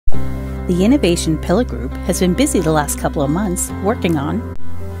The Innovation Pillar Group has been busy the last couple of months working on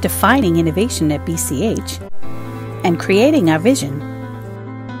defining innovation at BCH and creating our vision.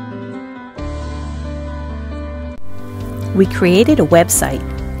 We created a website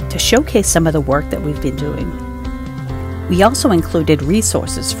to showcase some of the work that we've been doing. We also included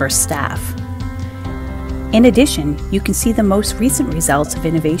resources for staff. In addition, you can see the most recent results of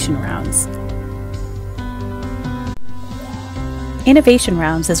Innovation Rounds. Innovation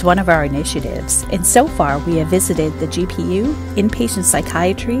Rounds is one of our initiatives, and so far we have visited the GPU, Inpatient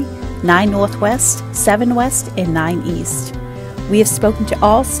Psychiatry, 9 Northwest, 7 West, and 9 East. We have spoken to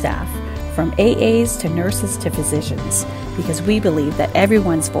all staff, from AAs to nurses to physicians, because we believe that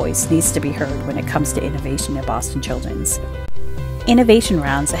everyone's voice needs to be heard when it comes to innovation at Boston Children's. Innovation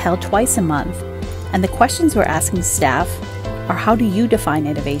Rounds are held twice a month, and the questions we're asking staff are: how do you define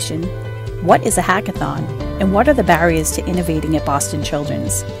innovation? What is a hackathon? And what are the barriers to innovating at Boston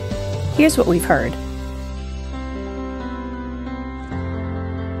Children's? Here's what we've heard.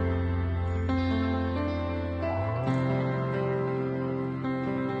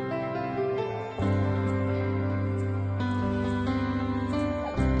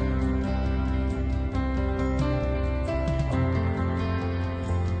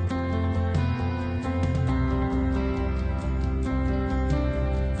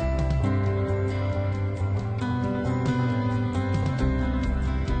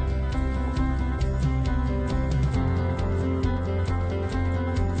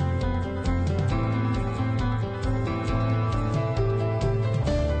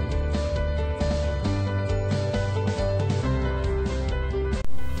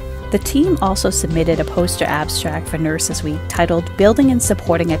 The team also submitted a poster abstract for Nurses Week titled "Building and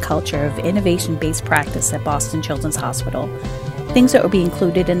Supporting a Culture of Innovation-Based Practice at Boston Children's Hospital." Things that will be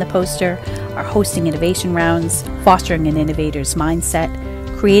included in the poster are hosting innovation rounds, fostering an innovator's mindset,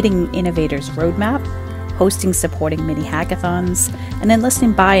 creating an innovator's roadmap, hosting supporting mini hackathons, and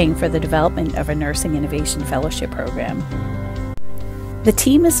enlisting buy-in for the development of a nursing innovation fellowship program. The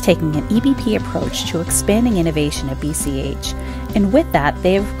team is taking an EBP approach to expanding innovation at BCH, and with that,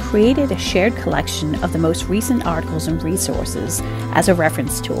 they have created a shared collection of the most recent articles and resources as a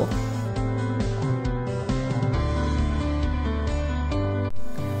reference tool.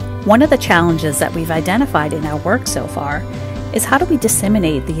 One of the challenges that we've identified in our work so far is: how do we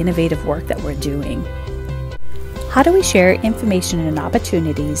disseminate the innovative work that we're doing? How do we share information and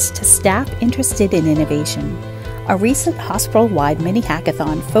opportunities to staff interested in innovation? A recent hospital-wide mini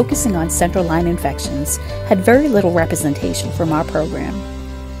hackathon focusing on central line infections had very little representation from our program.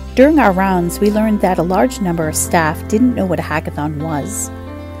 During our rounds, we learned that a large number of staff didn't know what a hackathon was.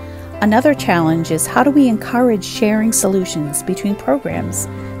 Another challenge is: how do we encourage sharing solutions between programs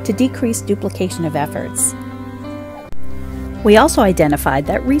to decrease duplication of efforts? We also identified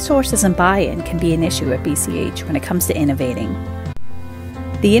that resources and buy-in can be an issue at BCH when it comes to innovating.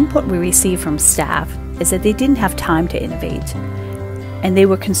 The input we received from staff is that they didn't have time to innovate, and they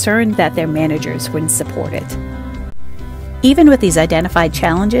were concerned that their managers wouldn't support it. Even with these identified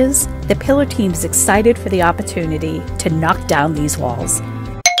challenges, the Pillar team is excited for the opportunity to knock down these walls.